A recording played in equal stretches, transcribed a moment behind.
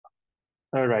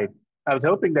All right. I was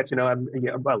hoping that,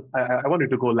 I wanted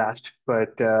to go last,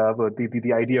 but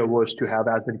the idea was to have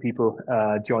as many people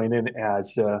join in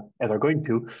as are going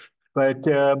to. But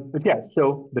yeah,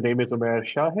 so the name is Umair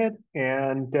Shahid,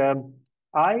 and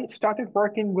I started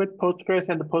working with Postgres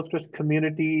and the Postgres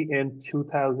community in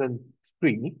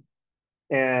 2003,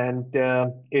 and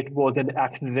it was an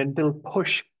accidental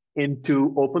push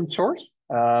into open source.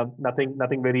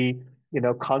 Nothing very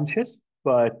conscious,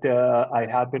 but I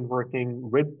have been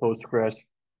working with Postgres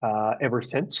ever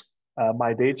since.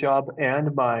 My day job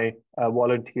and my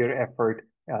volunteer effort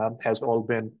has all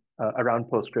been around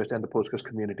Postgres and the Postgres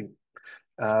community.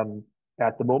 Um,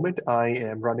 at the moment, I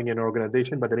am running an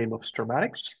organization by the name of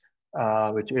Stromatics,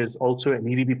 which is also an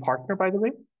EDB partner, by the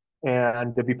way.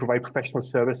 And we provide professional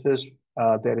services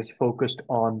that is focused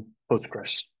on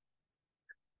Postgres.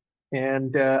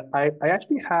 And I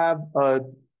actually have a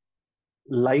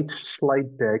light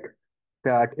slide deck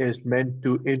that is meant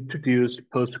to introduce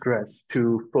Postgres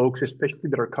to folks, especially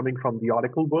that are coming from the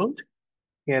Oracle world.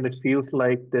 And it feels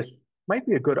like this might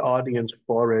be a good audience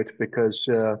for it because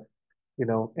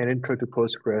an intro to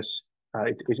Postgres.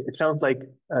 It sounds like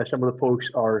some of the folks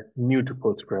are new to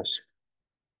Postgres.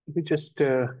 Let me just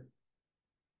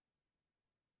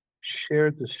share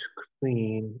the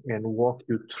screen and walk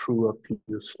you through a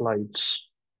few slides.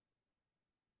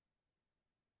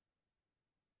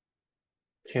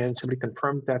 Can somebody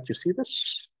confirm that you see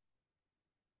this?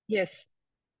 Yes.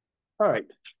 All right,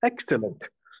 excellent.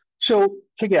 So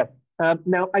yeah,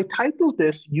 now I titled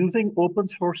this Using Open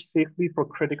Source Safely for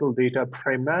Critical Data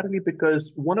primarily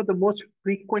because one of the most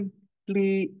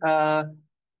frequently um,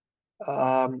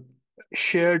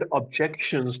 shared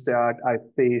objections that I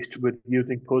faced with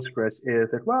using Postgres is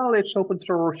that, well, it's open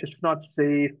source, it's not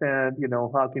safe, and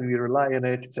how can we rely on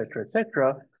it, et cetera, et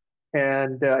cetera.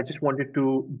 And I just wanted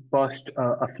to bust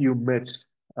a few myths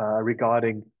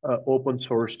regarding open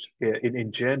source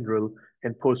in general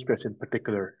and Postgres in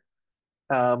particular.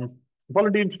 I've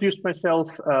already introduced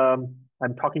myself.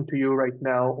 I'm talking to you right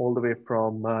now all the way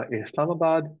from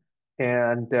Islamabad.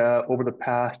 And over the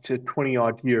past 20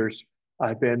 odd years,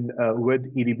 I've been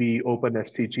with EDB,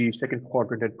 OpenFCG, Second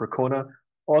Quadrant, and Percona,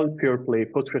 all pure play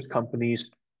Postgres companies.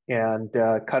 And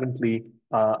currently,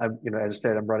 as I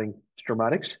said, I'm running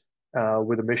Stromatics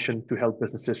with a mission to help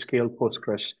businesses scale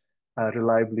Postgres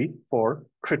reliably for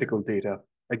critical data.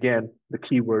 Again, the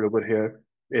key word over here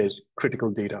is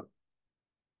critical data.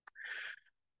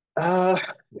 The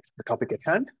topic at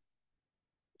hand.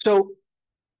 So,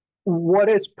 what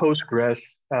is Postgres?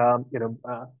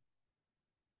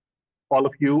 All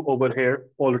of you over here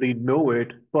already know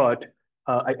it, but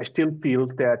I still feel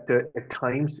that at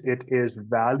times it is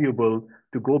valuable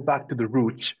to go back to the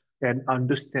roots and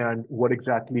understand what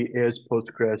exactly is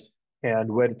Postgres and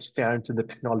where it stands in the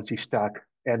technology stack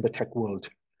and the tech world.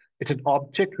 It's an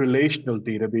object relational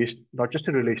database, not just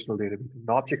a relational database, an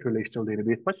object relational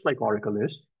database, much like Oracle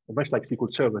is, much like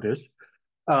SQL Server is.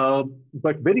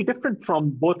 But very different from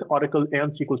both Oracle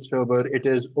and SQL Server, it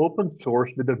is open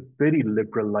source with a very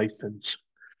liberal license.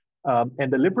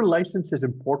 And the liberal license is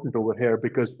important over here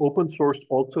because open source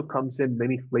also comes in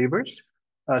many flavors.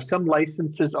 Some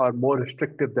licenses are more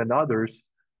restrictive than others.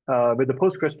 With the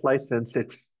Postgres license,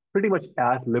 it's pretty much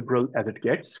as liberal as it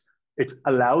gets. It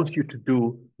allows you to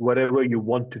do whatever you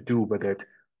want to do with it.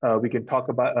 We can talk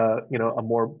about,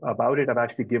 more about it. I've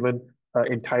actually given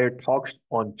entire talks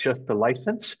on just the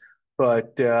license,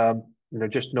 but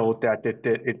just note that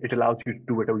it allows you to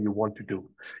do whatever you want to do.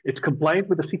 It's compliant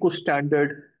with the SQL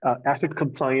standard. Asset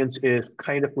compliance is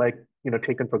kind of like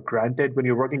taken for granted when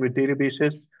you're working with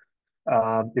databases.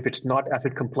 If it's not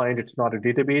asset compliant, it's not a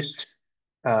database.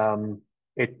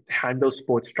 It handles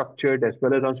both structured as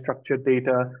well as unstructured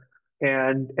data.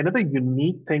 And another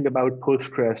unique thing about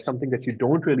Postgres, something that you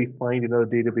don't really find in other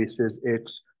databases,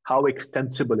 it's how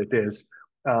extensible it is.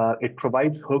 It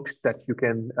provides hooks that you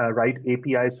can write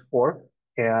APIs for,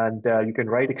 and you can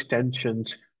write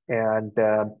extensions and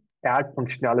add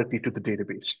functionality to the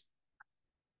database.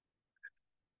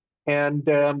 And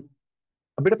a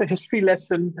bit of a history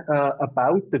lesson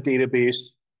about the database.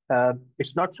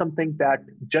 It's not something that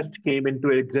just came into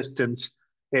existence.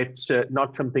 It's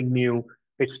not something new.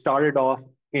 It started off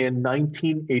in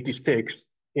 1986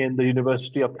 in the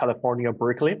University of California,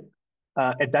 Berkeley.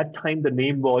 At that time, the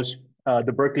name was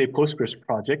the Berkeley POSTGRES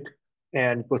Project,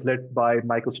 and it was led by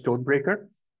Michael Stonebreaker,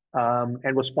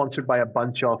 and was sponsored by a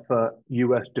bunch of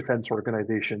US defense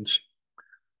organizations.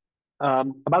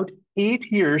 About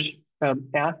 8 years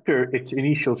after its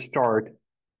initial start,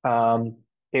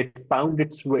 it found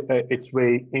its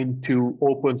way into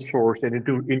open source and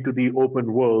into the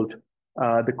open world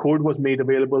The code was made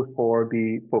available for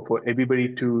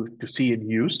everybody to see and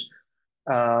use,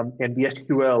 and the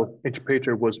SQL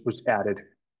interpreter was added.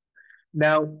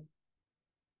 Now,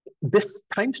 this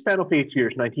time span of 8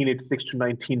 years, 1986 to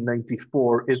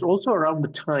 1994, is also around the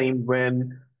time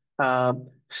when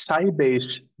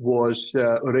Sybase was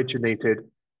originated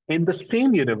in the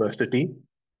same university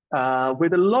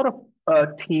with a lot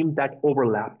of team that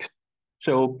overlapped.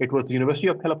 So it was the University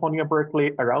of California,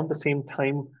 Berkeley around the same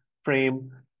time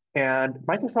frame, and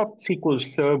Microsoft SQL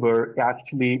Server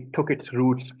actually took its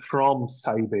roots from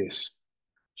Sybase.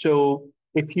 So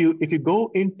if you go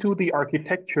into the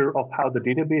architecture of how the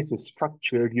database is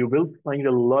structured, you will find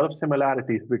a lot of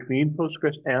similarities between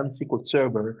Postgres and SQL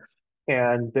Server,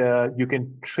 and you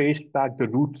can trace back the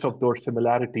roots of those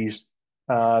similarities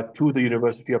to the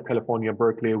University of California,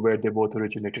 Berkeley, where they both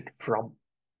originated from.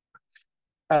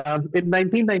 In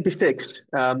 1996,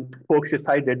 folks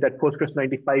decided that Postgres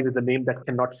 95 is a name that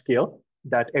cannot scale,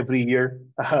 that every year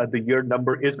the year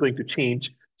number is going to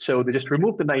change. So they just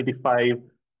removed the 95,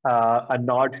 a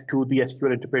nod to the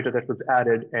SQL interpreter that was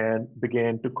added, and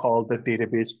began to call the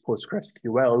database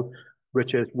PostgreSQL,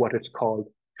 which is what it's called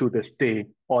to this day,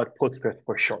 or Postgres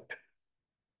for short.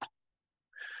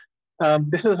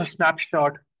 This is a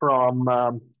snapshot from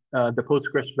the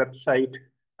Postgres website.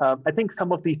 I think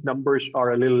some of these numbers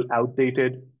are a little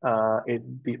outdated.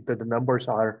 The numbers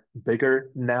are bigger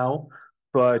now,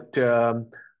 but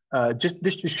just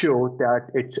to show that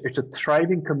it's a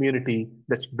thriving community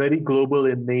that's very global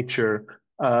in nature.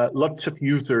 Lots of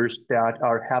users that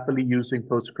are happily using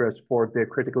Postgres for their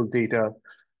critical data,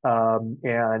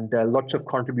 and lots of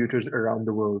contributors around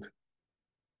the world.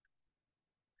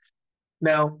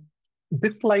 Now,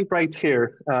 this slide right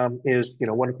here is,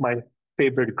 one of my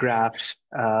favorite graphs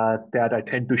that I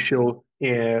tend to show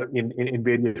in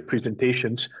various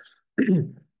presentations.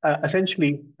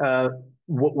 Essentially,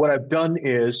 what I've done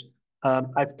is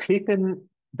I've taken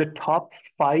the top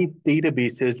 5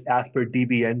 databases as per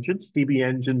DB Engines. DB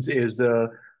Engines is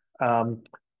an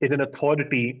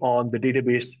authority on the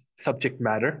database subject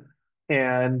matter,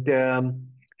 and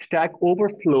Stack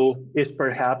Overflow is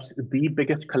perhaps the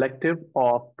biggest collective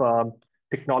of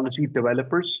technology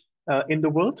developers in the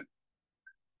world.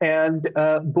 And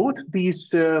both these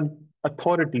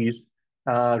authorities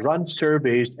run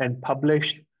surveys and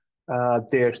publish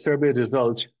their survey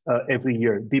results every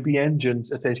year. DB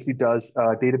Engines essentially does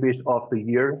a Database of the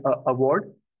Year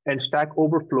award, and Stack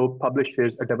Overflow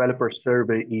publishes a developer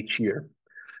survey each year.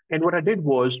 And what I did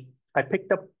was I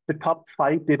picked up the top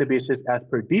 5 databases as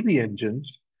per DB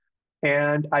Engines,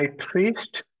 and I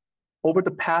traced over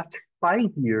the past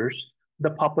 5 years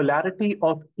the popularity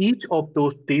of each of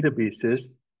those databases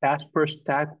as per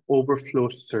Stack Overflow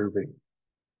survey.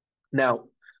 Now,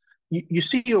 you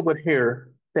see over here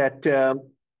that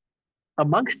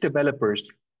amongst developers,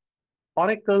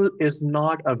 Oracle is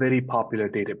not a very popular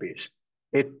database.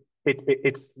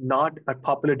 It's not a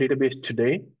popular database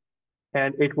today,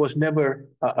 and it was never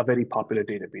a very popular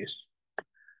database.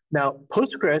 Now,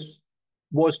 Postgres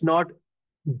was not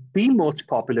the most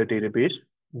popular database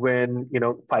when,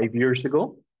 5 years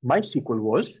ago. MySQL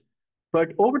was.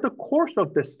 But over the course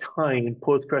of this time,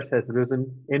 Postgres has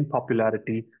risen in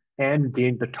popularity and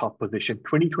gained the top position.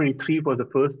 2023 was the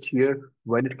first year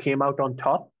when it came out on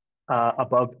top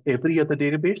above every other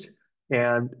database.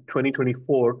 And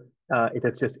 2024, it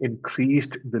has just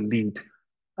increased the lead.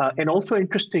 And also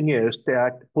interesting is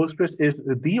that Postgres is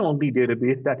the only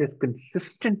database that is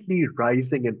consistently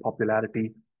rising in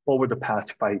popularity over the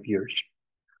past 5 years.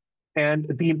 And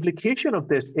the implication of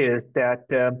this is that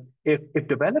if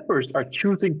developers are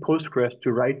choosing Postgres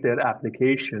to write their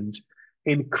applications,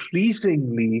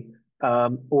 increasingly,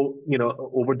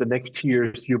 over the next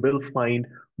years, you will find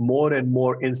more and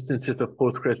more instances of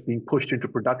Postgres being pushed into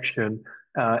production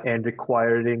and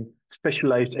requiring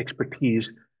specialized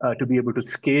expertise to be able to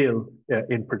scale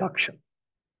in production.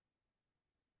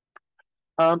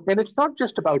 And it's not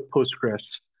just about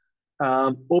Postgres.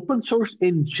 Open source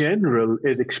in general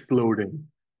is exploding.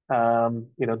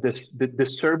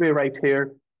 This survey right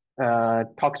here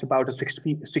talks about a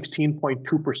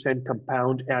 16.2%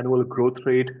 compound annual growth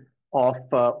rate of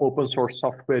open source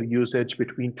software usage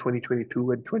between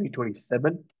 2022 and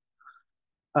 2027.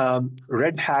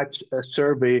 Red Hat's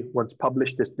survey once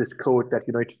published this quote that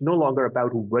it's no longer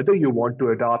about whether you want to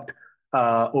adopt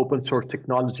open source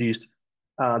technologies.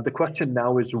 The question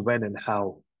now is when and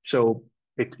how. So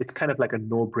it's kind of like a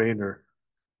no-brainer.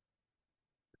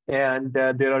 And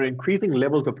there are increasing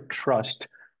levels of trust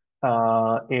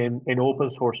in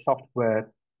open source software,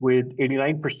 with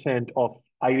 89% of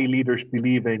IT leaders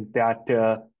believing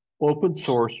that open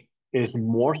source is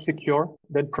more secure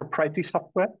than proprietary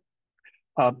software.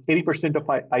 80% of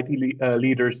IT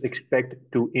leaders expect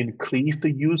to increase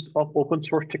the use of open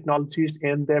source technologies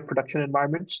in their production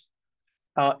environments.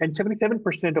 And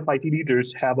 77% of IT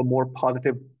leaders have a more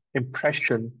positive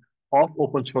impression of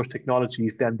open source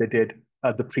technologies than they did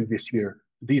the previous year.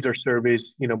 These are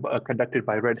surveys, conducted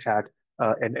by Red Hat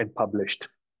and published.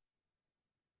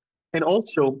 And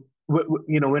also,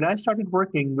 when I started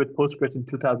working with Postgres in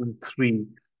 2003,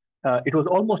 it was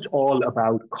almost all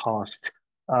about cost.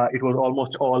 It was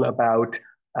almost all about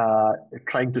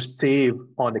trying to save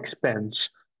on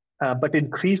expense. But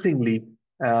increasingly,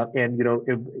 and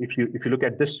if you look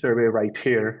at this survey right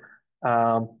here,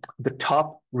 the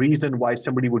top reason why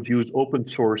somebody would use open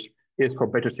source is for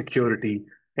better security,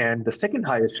 and the second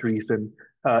highest reason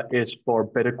is for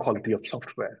better quality of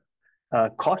software.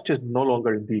 Cost is no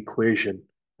longer in the equation,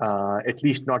 at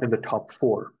least not in the top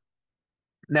four.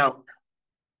 Now,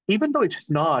 even though it's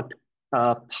not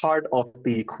part of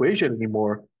the equation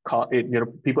anymore,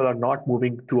 people are not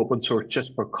moving to open source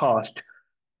just for cost.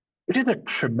 It is a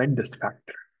tremendous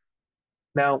factor.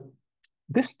 Now,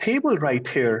 this table right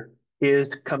here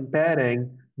is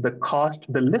comparing the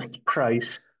list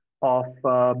price of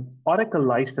Oracle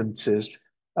licenses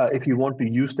if you want to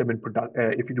use them in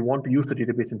if you want to use the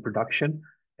database in production,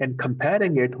 and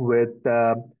comparing it with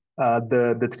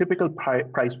the typical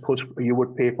price you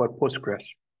would pay for Postgres.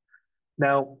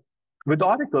 Now, with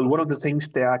Oracle, one of the things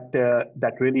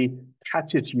that really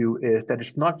catches you is that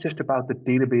it's not just about the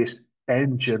database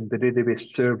engine, the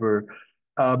database server.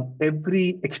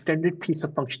 Every extended piece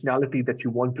of functionality that you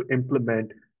want to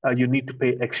implement, you need to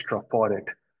pay extra for it.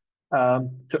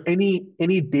 So any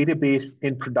database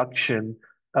in production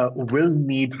will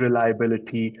need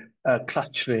reliability,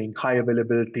 clustering, high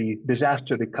availability,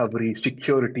 disaster recovery,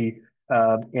 security,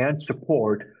 and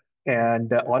support.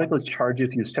 And Oracle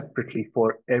charges you separately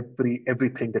for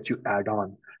everything that you add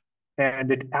on.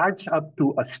 And it adds up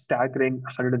to a staggering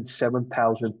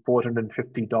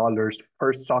 $107,450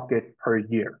 per socket per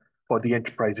year for the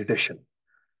Enterprise Edition.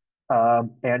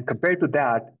 And compared to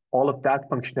that, all of that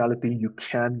functionality you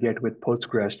can get with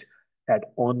Postgres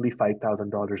at only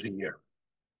 $5,000 a year.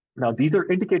 Now, these are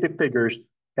indicative figures.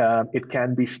 It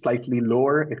can be slightly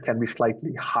lower, it can be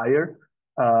slightly higher,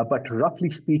 but roughly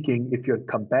speaking, if you're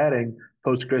comparing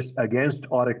Postgres against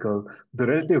Oracle, the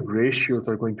relative ratios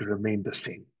are going to remain the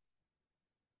same.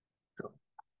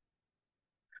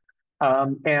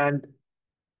 And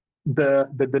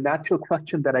the natural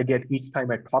question that I get each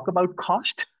time I talk about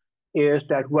cost is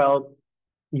that, well,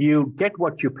 you get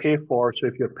what you pay for. So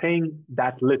if you're paying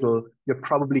that little, you're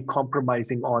probably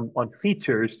compromising on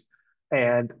features.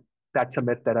 And that's a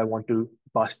myth that I want to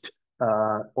bust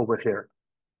over here.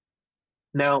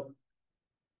 Now,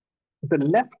 the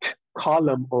left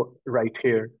column right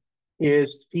here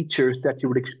is features that you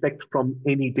would expect from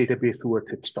any database worth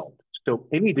its salt. So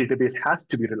any database has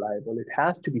to be reliable, it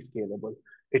has to be scalable,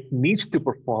 it needs to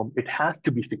perform, it has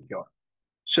to be secure.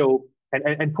 So,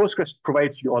 and Postgres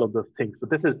provides you all of those things. So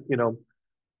this is,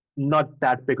 not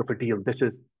that big of a deal. This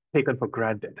is taken for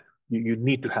granted. You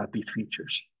need to have these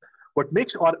features. What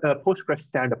makes Postgres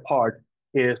stand apart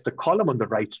is the column on the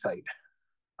right side.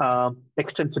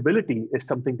 Extensibility is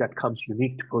something that comes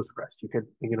unique to Postgres. You can,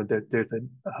 there's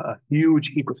a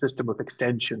huge ecosystem of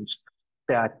extensions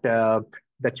that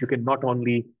you can not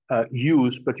only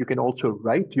use, but you can also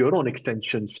write your own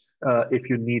extensions if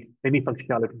you need any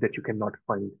functionality that you cannot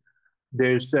find.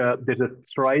 There's a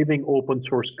thriving open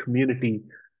source community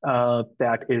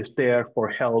that is there for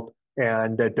help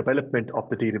and development of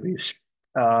the database.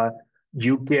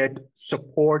 You get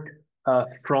support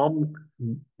from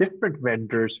different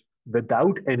vendors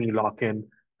without any lock-in,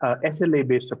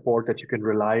 SLA-based support that you can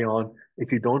rely on.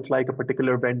 If you don't like a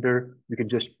particular vendor, you can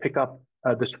just pick up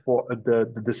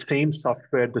the same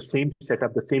software, the same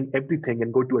setup, the same everything,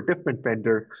 and go to a different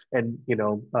vendor, and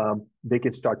they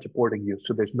can start supporting you.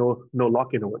 So there's no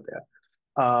lock-in over there.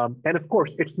 And of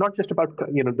course, it's not just about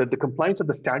the compliance of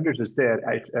the standards is there.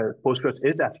 Postgres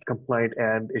is ACID compliant,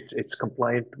 and it's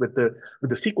compliant with the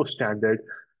SQL standard,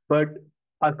 but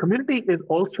our community is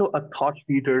also a thought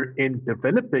leader in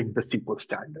developing the SQL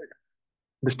standard,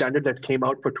 the standard that came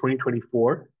out for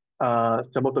 2024.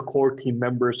 Some of the core team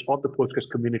members of the Postgres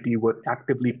community were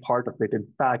actively part of it. In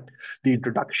fact, the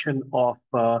introduction of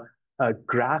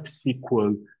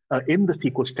GraphSQL in the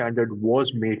SQL standard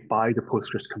was made by the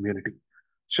Postgres community.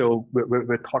 So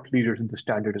we're thought leaders in the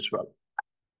standard as well.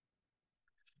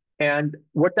 And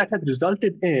what that has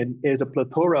resulted in is a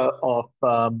plethora of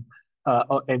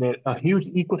and a huge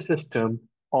ecosystem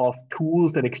of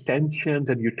tools and extensions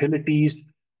and utilities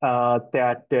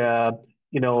that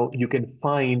you can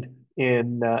find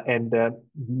and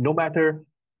no matter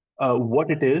what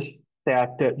it is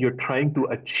that you're trying to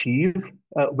achieve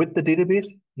with the database,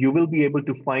 you will be able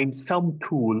to find some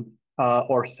tool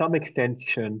or some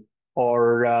extension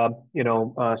or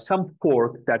some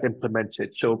fork that implements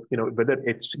it. So whether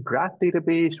it's graph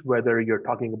database, whether you're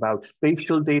talking about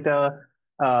spatial data,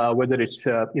 whether it's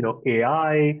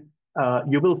AI,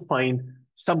 you will find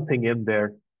something in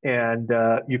there, and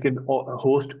you can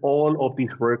host all of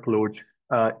these workloads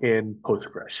in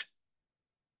Postgres.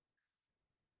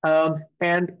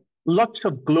 And lots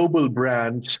of global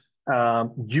brands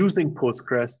using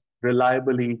Postgres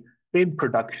reliably in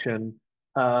production.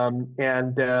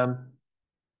 And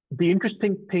the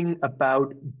interesting thing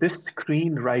about this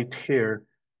screen right here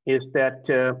is that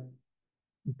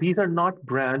these are not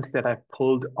brands that I've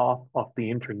pulled off of the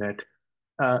internet.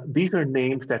 These are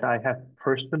names that I have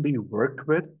personally worked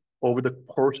with over the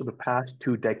course of the past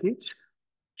 2 decades.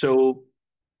 So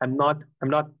I'm not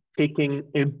taking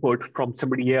input from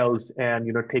somebody else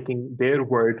and taking their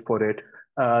word for it.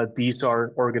 These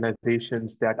are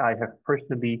organizations that I have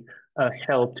personally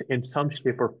helped in some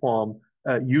shape or form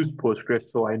use Postgres,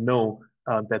 so I know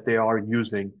that they are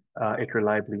using it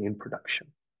reliably in production.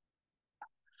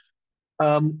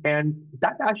 And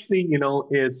that actually,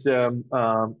 is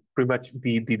pretty much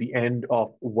the end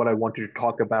of what I wanted to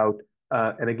talk about.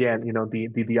 And again,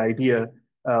 the idea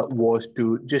was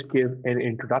to just give an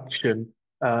introduction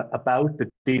about the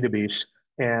database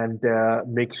and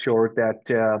make sure that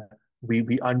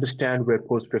we understand where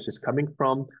Postgres is coming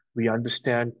from. We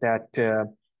understand that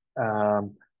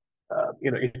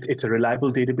it's a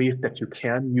reliable database that you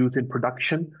can use in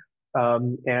production,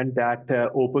 and that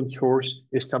open source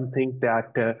is something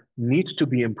that needs to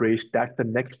be embraced. That's the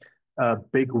next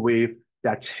big wave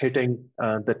that's hitting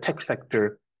the tech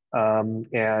sector. We're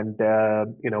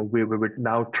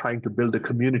now trying to build a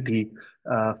community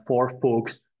for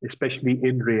folks, especially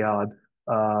in Riyadh,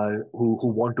 who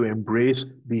want to embrace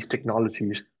these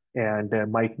technologies and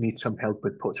might need some help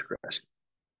with Postgres.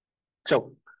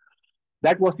 So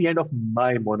that was the end of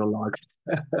my monologue.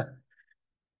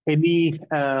 Any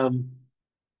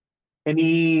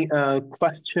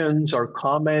questions or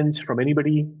comments from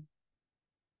anybody?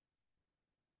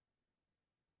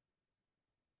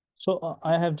 So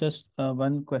I have just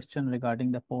one question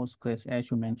regarding the Postgres,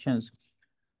 as you mentioned,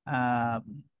 uh,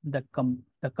 the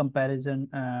comparison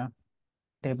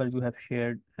table you have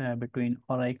shared between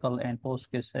Oracle and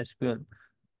PostgreSQL.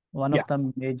 One Yeah. of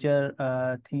the major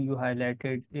thing you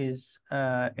highlighted is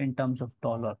in terms of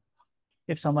dollar.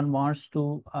 If someone wants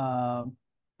to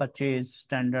purchase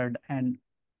standard and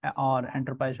or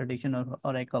enterprise edition of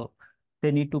Oracle,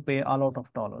 they need to pay a lot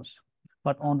of dollars.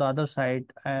 But on the other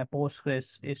side,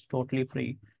 Postgres is totally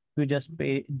free. You just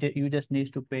need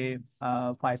to pay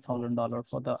 $5,000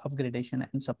 for the upgradation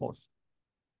and support.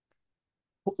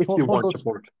 If you For want those,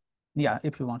 support. yeah,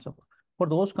 if you want support. For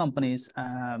those companies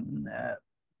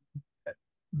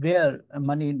where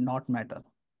money not matter,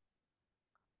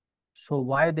 so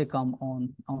why they come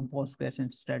on Postgres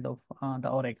instead of the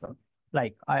Oracle?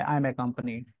 Like I'm a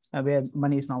company where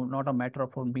money is now not a matter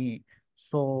for me.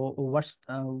 So what's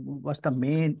the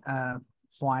main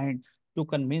point to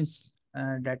convince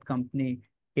that company,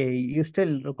 okay, you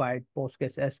still require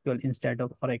PostgreSQL instead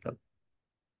of Oracle?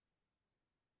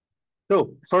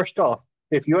 So first off,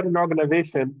 if you're an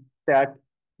organization that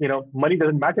money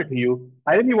doesn't matter to you,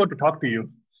 I really want to talk to you.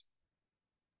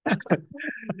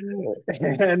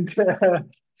 and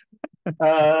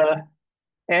uh,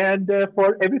 and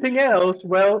for everything else,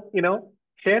 well,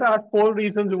 here are 4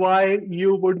 reasons why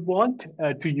you would want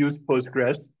to use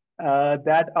Postgres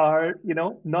that are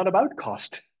not about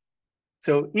cost.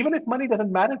 So even if money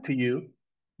doesn't matter to you,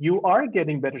 you are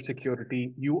getting better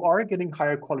security, you are getting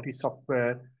higher quality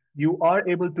software, you are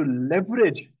able to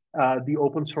leverage the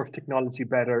open source technology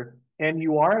better, and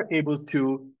you are able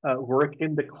to work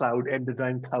in the cloud and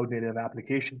design cloud native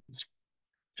applications.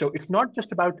 So it's not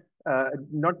just about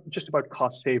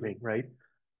cost saving, right?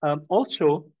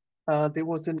 Also, there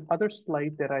was another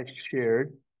slide that I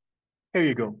shared. Here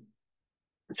you go.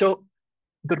 So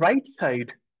the right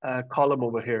side column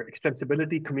over here,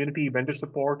 extensibility, community, vendor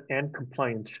support, and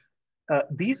compliance.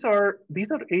 These are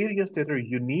areas that are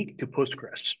unique to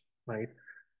Postgres, right?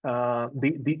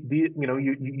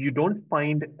 You don't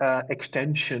find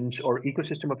extensions or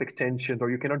ecosystem of extensions,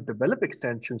 or you cannot develop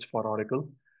extensions for Oracle.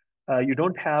 You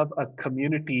don't have a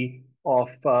community of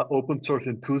open source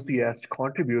enthusiasts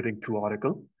contributing to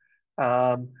Oracle.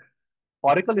 Um,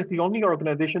 Oracle is the only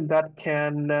organization that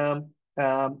can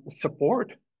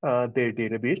support their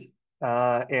database.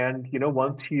 And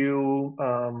once you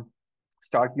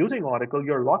start using Oracle,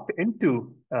 you're locked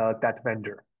into that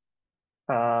vendor.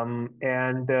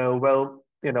 Well,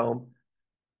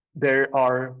 there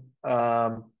are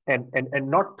and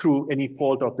not through any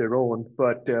fault of their own,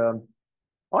 but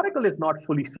Oracle is not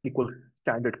fully SQL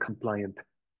standard compliant.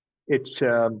 It's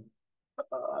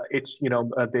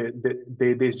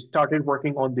they started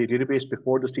working on the database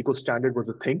before the SQL standard was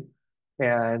a thing,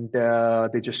 and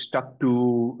they just stuck to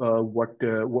what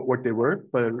they were.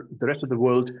 But the rest of the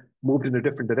world moved in a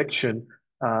different direction,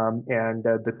 and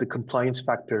the compliance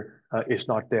factor is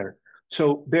not there.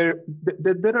 So there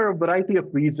are a variety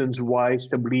of reasons why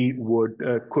somebody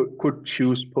could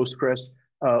choose Postgres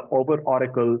over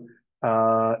Oracle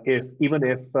if even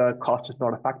if cost is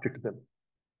not a factor to them.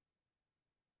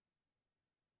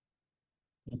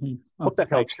 Hope that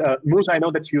helps. Moose, I know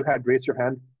that you had raised your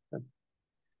hand.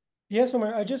 Yes,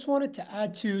 Omar, I just wanted to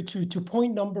add to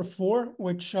point number 4,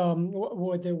 which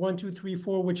what the 1, 2, 3,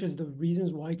 4, which is the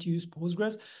reasons why to use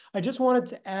Postgres. I just wanted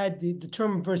to add the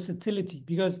term versatility,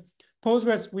 because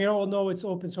Postgres, we all know it's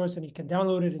open source and you can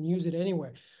download it and use it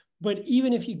anywhere. But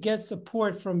even if you get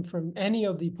support from any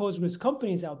of the Postgres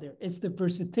companies out there, it's the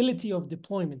versatility of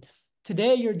deployment.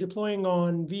 Today, you're deploying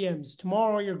on VMs.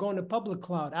 Tomorrow, you're going to public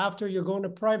cloud. After, you're going to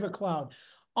private cloud,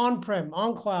 on-prem,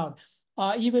 on cloud.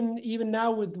 Even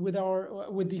now with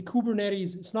the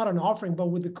Kubernetes, it's not an offering, but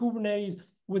with the Kubernetes,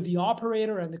 with the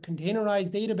operator and the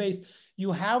containerized database,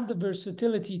 you have the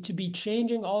versatility to be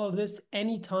changing all of this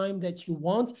anytime that you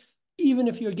want. Even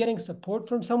if you're getting support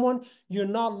from someone, you're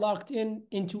not locked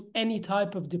into any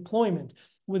type of deployment.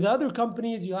 With other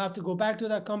companies, you have to go back to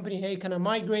that company. Hey, can I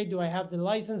migrate? Do I have the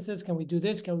licenses? Can we do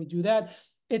this? Can we do that?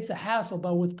 It's a hassle.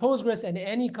 But with Postgres and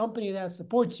any company that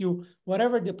supports you,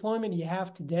 whatever deployment you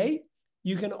have today,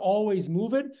 you can always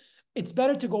move it. It's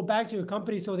better to go back to your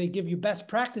company so they give you best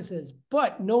practices,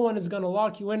 but no one is going to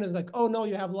lock you in. It's like, oh, no,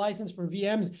 you have license for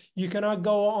VMs. You cannot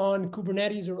go on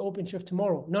Kubernetes or OpenShift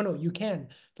tomorrow. No, you can.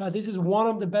 This is one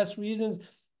of the best reasons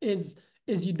is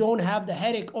you don't have the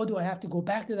headache. Oh, do I have to go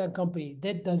back to that company?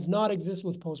 That does not exist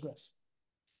with Postgres.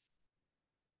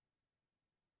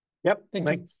 Yep. Thank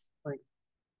you. Thanks.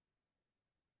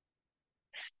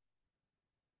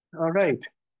 All right.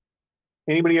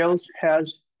 Anybody else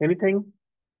has anything?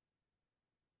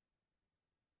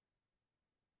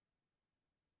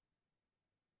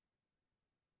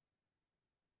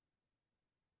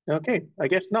 Okay, I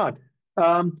guess not.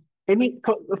 Any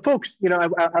folks?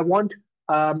 I want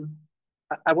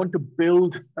to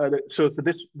build. So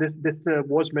this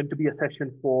was meant to be a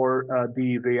session for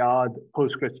the Riyadh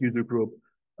Postgres user group.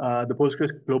 The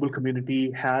Postgres global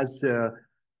community has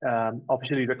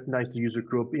officially recognized the user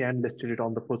group and listed it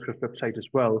on the Postgres website as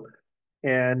well.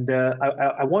 And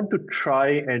I want to try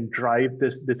and drive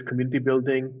this community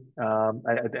building.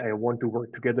 I want to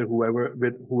work together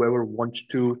with whoever wants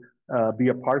to be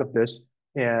a part of this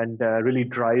and really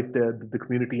drive the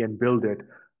community and build it.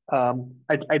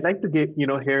 I'd like to get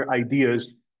hear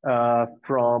ideas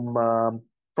from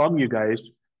you guys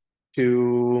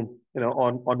to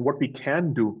on what we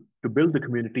can do to build the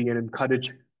community and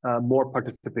encourage more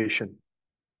participation.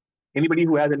 Anybody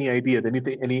who has any ideas,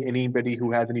 anybody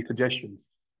who has any suggestions?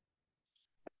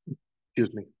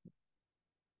 Excuse me.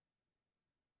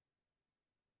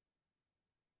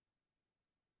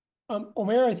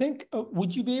 Omer, I think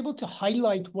would you be able to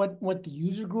highlight what the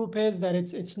user group is? That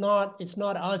it's not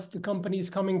us, the companies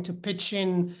coming to pitch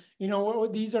in.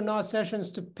 These are not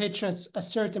sessions to pitch a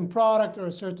certain product or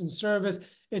a certain service.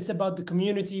 It's about the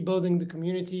community, building the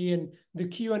community, and the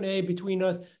Q&A between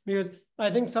us. Because I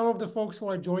think some of the folks who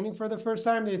are joining for the first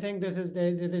time, they think this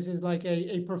is like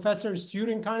a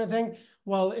professor-student kind of thing.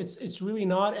 Well, it's really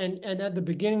not. And at the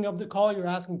beginning of the call, you're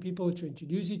asking people to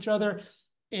introduce each other,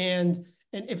 and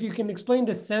if you can explain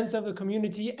the sense of the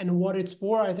community and what it's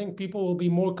for, I think people will be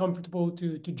more comfortable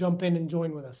to jump in and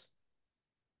join with us.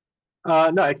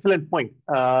 No, excellent point.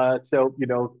 So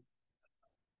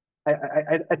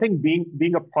I think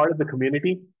being a part of the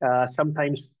community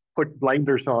sometimes put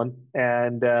blinders on,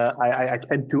 and I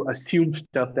tend to assume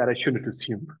stuff that I shouldn't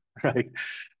assume, right?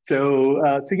 So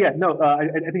yeah, no, I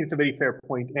think it's a very fair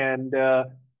point, and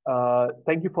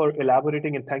thank you for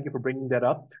elaborating and thank you for bringing that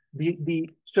up.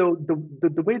 So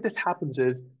the way this happens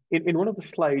is in one of the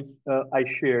slides I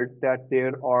shared that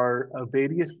there are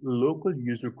various local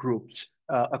user groups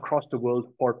across the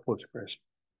world for Postgres.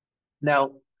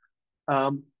 Now,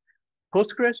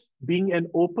 Postgres, being an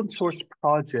open source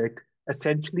project,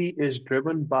 essentially is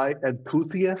driven by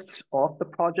enthusiasts of the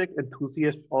project,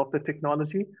 enthusiasts of the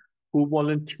technology, who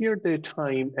volunteer their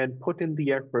time and put in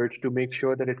the effort to make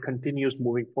sure that it continues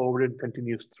moving forward and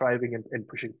continues thriving and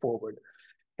pushing forward.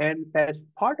 And as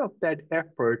part of that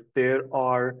effort, there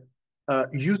are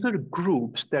user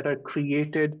groups that are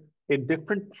created in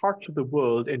different parts of the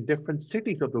world, in different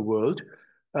cities of the world.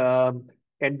 Um,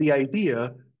 and the idea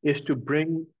is to bring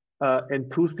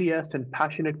enthusiasts and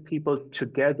passionate people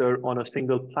together on a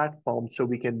single platform so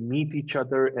we can meet each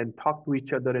other and talk to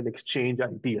each other and exchange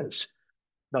ideas.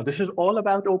 Now, this is all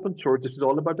about open source. This is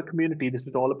all about the community. This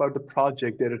is all about the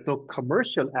project. There is no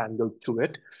commercial angle to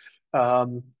it.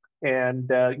 Um,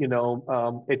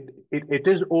 it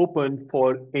is open for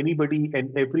anybody and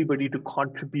everybody to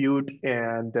contribute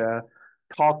and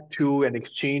talk to and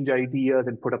exchange ideas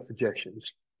and put up suggestions.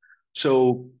 So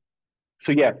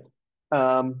yeah.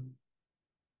 Um,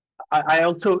 I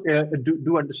also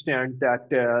do understand that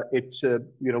it's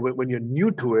when you're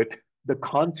new to it, the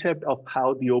concept of how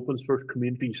the open source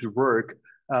communities work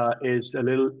is a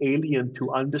little alien to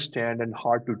understand and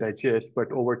hard to digest. But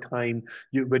over time,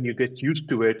 when you get used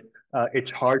to it,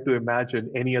 it's hard to imagine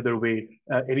any other way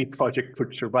any project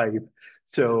could survive.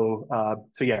 So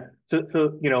yeah.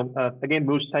 Again,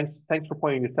 Moose, thanks for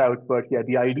pointing this out. But yeah,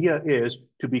 the idea is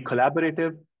to be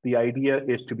collaborative. The idea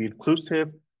is to be inclusive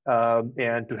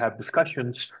and to have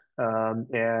discussions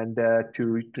and to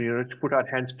put our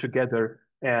hands together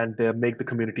and make the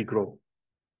community grow.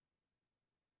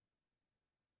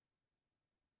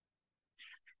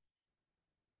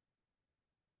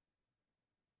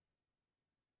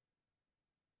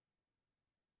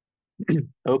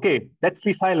 Okay, let's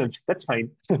be silenced. That's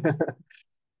fine.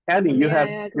 Annie, you May have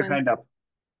I add your one? hand up.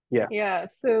 Yeah. Yeah,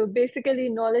 so basically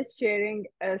knowledge sharing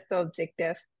is the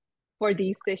objective for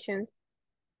these sessions,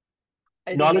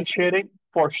 Knowledge ultimately. sharing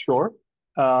for sure.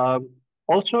 Um,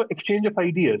 Also exchange of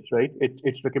ideas, right?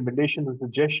 It's recommendations and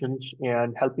suggestions and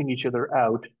helping each other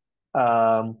out.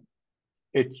 Um,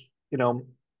 it's, you know,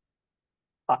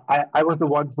 I was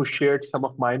the one who shared some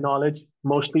of my knowledge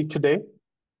mostly today,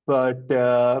 but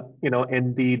in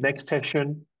the next session,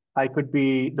 I could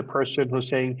be the person who's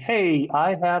saying, "Hey, I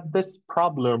have this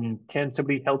problem. Can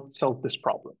somebody help solve this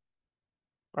problem?"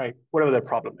 Right? Whatever that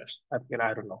problem is. I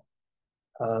don't know.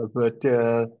 But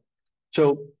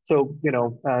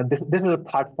this is a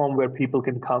platform where people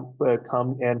can come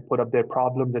and put up their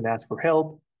problems and ask for help,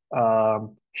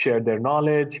 share their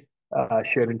knowledge,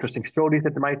 share interesting stories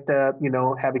that they might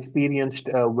have experienced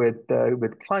with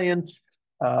clients,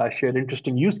 share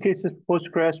interesting use cases for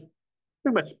Postgres,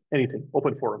 pretty much anything,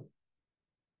 open forum.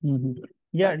 Mm-hmm.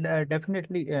 Yeah,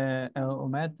 definitely,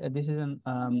 Umair. This is a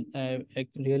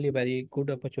really very good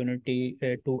opportunity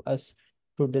to us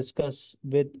to discuss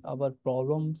with our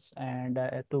problems and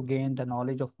to gain the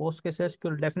knowledge of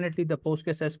PostgreSQL. Definitely, the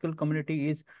PostgreSQL community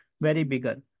is very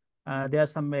bigger. There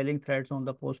are some mailing threads on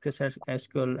the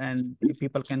PostgreSQL, and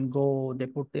people can go. They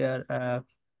put their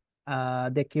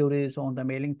queries on the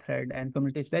mailing thread, and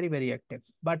community is very very active.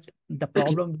 But the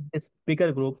problem with this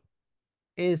bigger group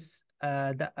is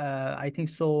the I think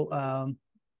so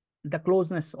the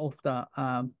closeness of the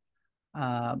um,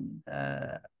 uh,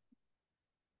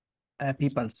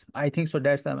 peoples. I think so.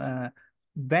 That's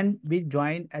when we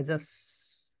join as a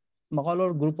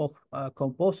smaller group of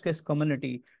Postgres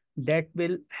community, that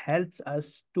will helps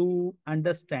us to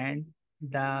understand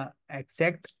the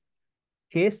exact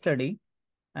case study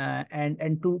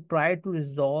and to try to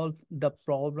resolve the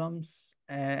problems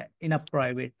in a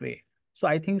private way. So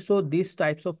I think so these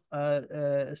types of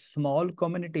small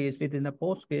communities within a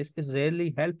Postgres is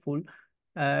really helpful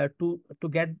to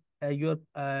get your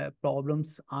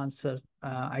problems answered.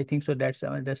 I think so that's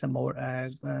a more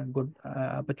good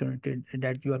opportunity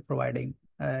that you are providing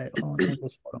on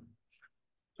this forum.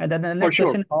 And then the For next sure.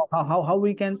 question, how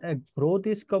we can grow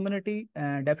this community?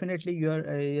 Definitely your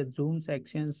Zoom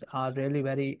sections are really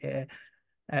very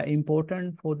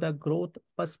important for the growth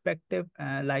perspective.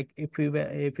 Like if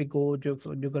we go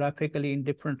geographically in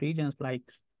different regions, like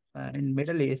in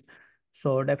Middle East,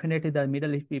 so definitely the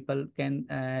Middle East people can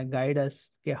guide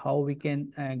us how we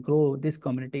can grow this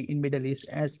community in Middle East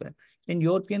as well. In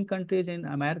European countries, in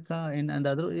America, and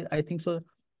other, I think so.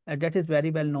 That is very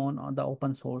well known on the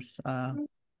open source.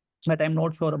 But I'm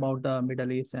not sure about the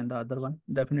Middle East and the other one.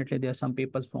 Definitely, there are some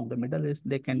people from the Middle East.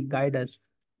 They can guide us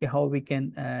how we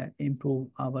can improve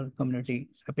our community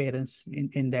appearance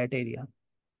in that area.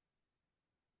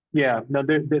 Yeah. Now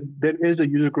there is a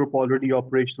user group already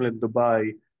operational in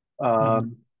Dubai.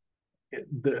 Um,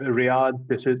 the Riyadh,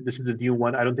 this is a new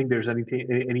one. I don't think there's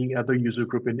any other user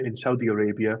group in Saudi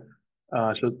Arabia.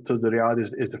 So the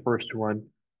Riyadh is the first one.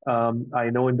 I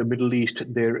know in the Middle East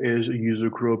there is a user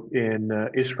group in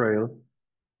Israel.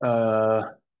 Uh,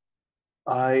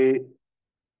 I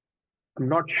am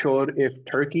not sure if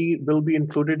Turkey will be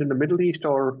included in the Middle East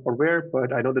or where,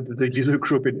 but I know that there's a user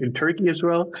group in Turkey as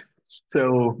well.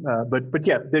 So, but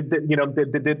yeah,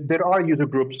 there are user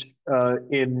groups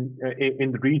in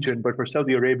the region, but for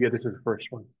Saudi Arabia, this is the first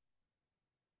one.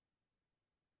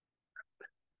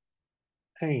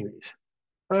 Anyways,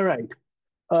 all right.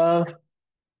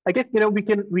 I guess we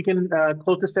can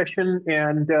close the session,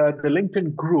 and the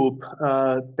LinkedIn group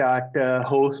that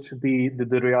hosts the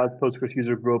Riyadh Postgres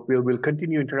user group will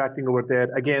continue interacting over there.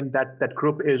 Again, that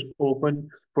group is open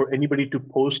for anybody to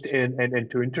post in and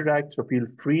to interact. So feel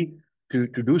free to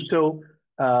do so.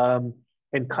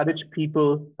 Encourage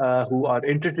people who are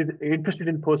interested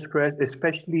in Postgres,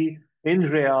 especially in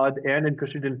Riyadh and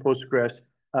interested in Postgres,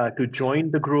 to join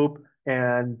the group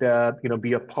and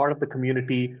be a part of the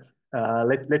community.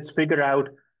 Let's figure out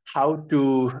how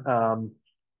to um,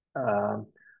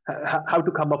 how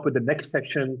to come up with the next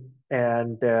section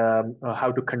and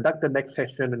how to conduct the next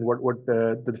session and what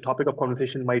the topic of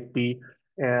conversation might be,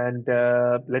 and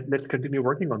let's continue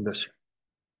working on this.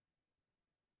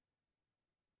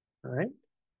 All right.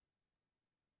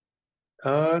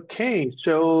 Okay,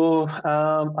 so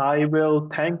I will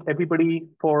thank everybody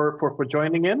for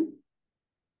joining in.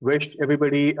 Wish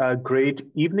everybody a great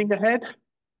evening ahead.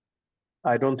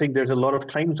 I don't think there's a lot of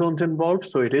time zones involved,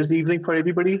 so it is evening for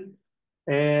everybody.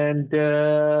 And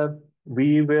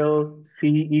we will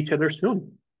see each other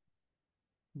soon.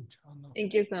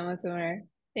 Thank you so much, Umar.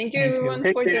 Thank you, Thank you. everyone,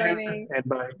 Take for care joining. and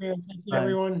bye. Yeah, thank you, Bye.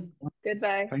 everyone.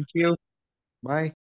 Goodbye. Thank you. Bye.